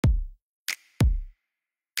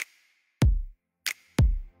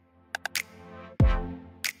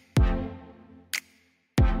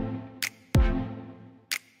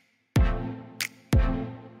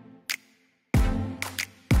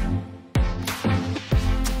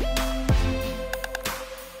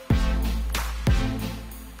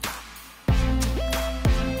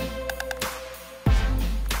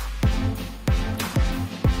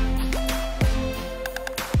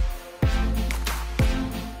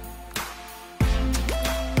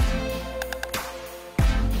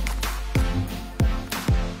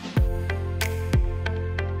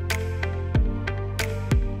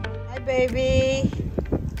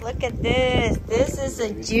look at this. This is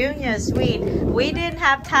a junior suite. We didn't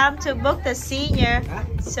have time to book the senior,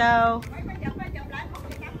 so.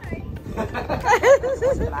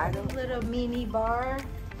 Little mini bar.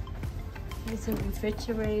 There's a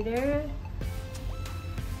refrigerator.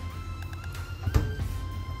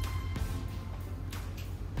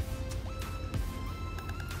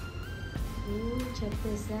 Ooh, check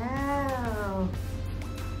this out.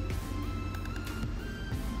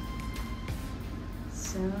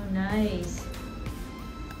 So nice.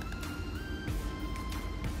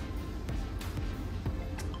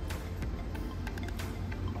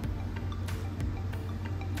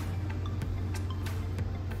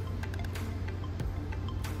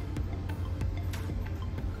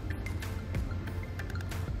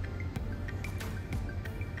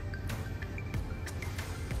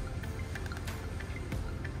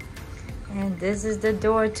 And this is the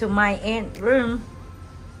door to my aunt's room.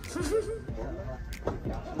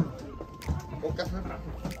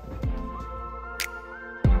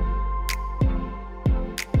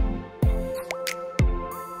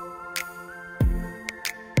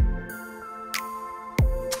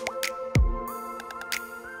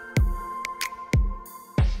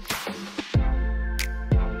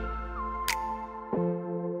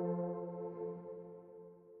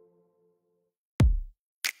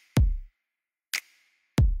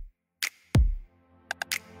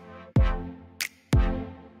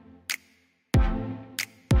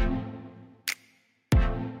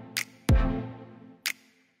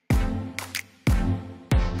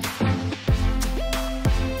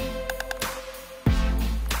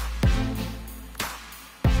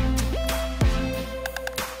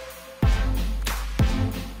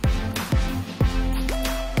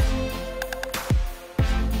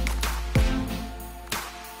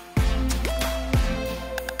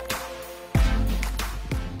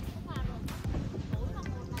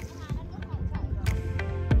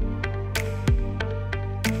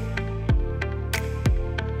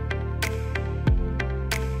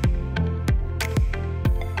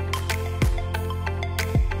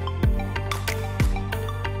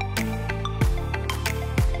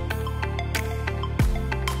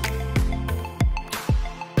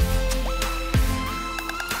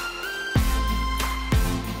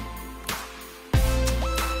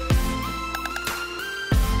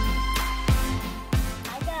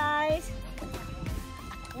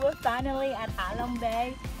 Finally at Ha Long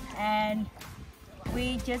Bay, and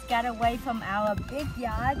we just got away from our big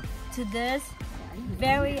yacht to this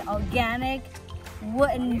very organic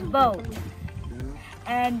wooden boat.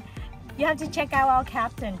 And you have to check out our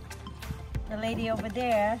captain, the lady over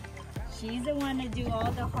there. She's the one that do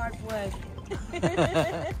all the hard work.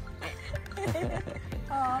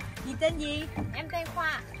 Chị tên gì? Em tên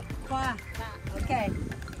Khoa. Khoa. Okay.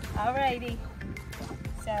 Alrighty.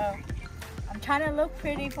 So I'm trying to look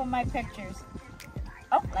pretty for my pictures.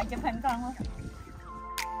 Oh, lại chụp hình con không?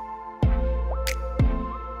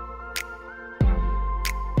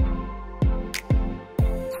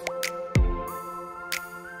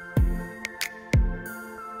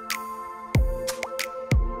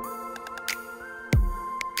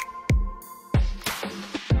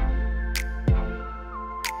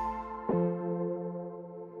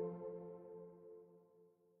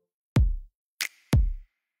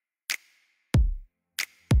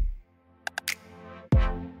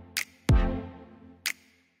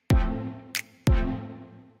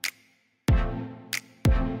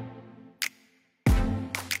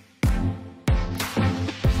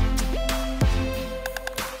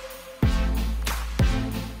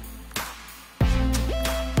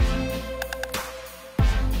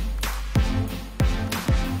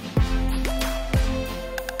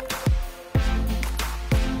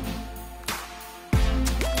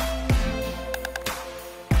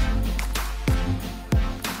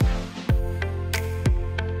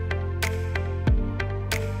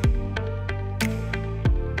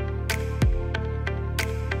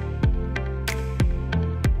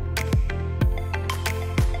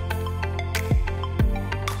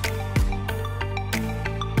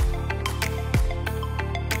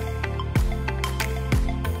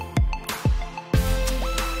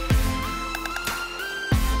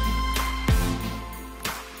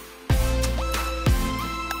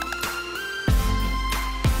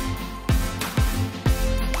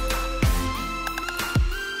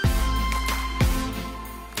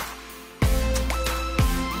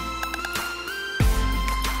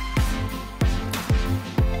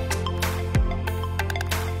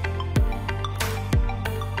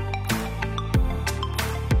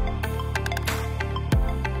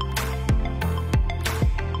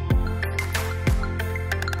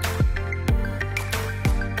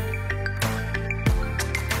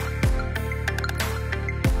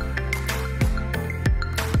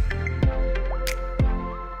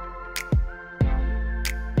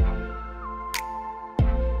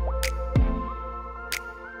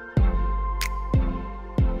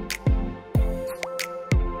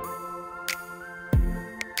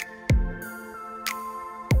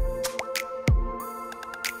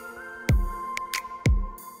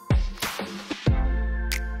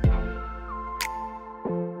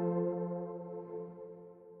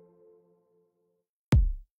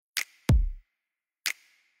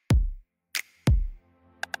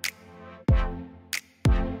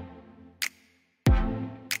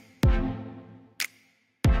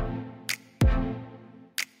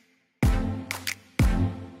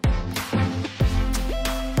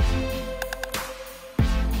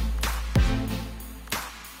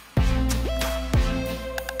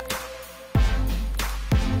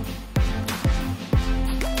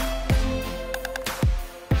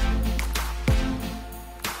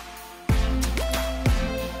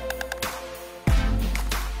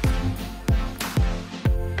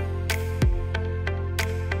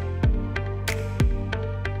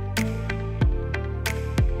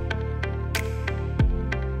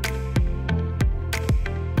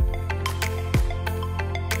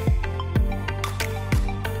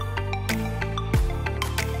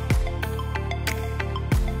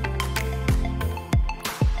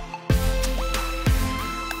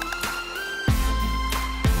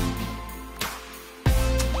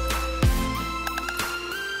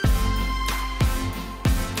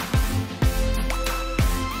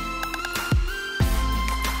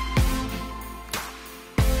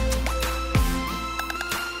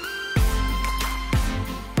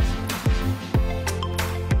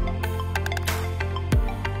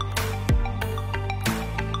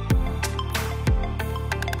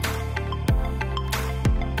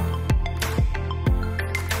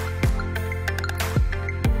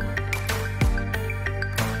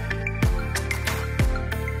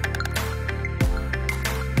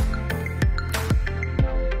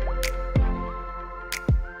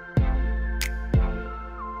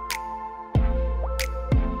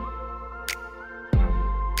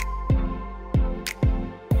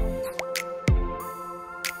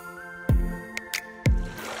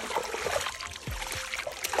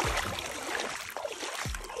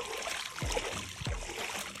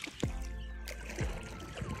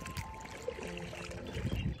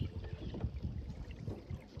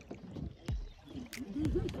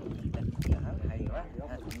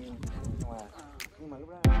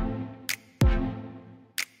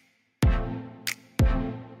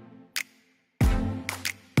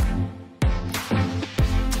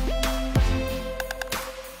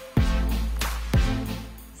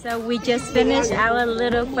 So we just finished our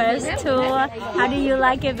little first tour. How do you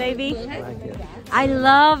like it, baby? I like it. I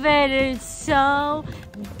love it. It's so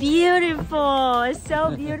beautiful. It's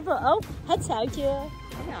so beautiful. Oh, hết sợ chưa?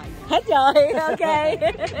 Hết rồi. Okay.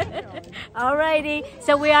 Alrighty.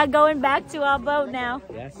 So we are going back to our boat now.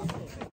 Yes.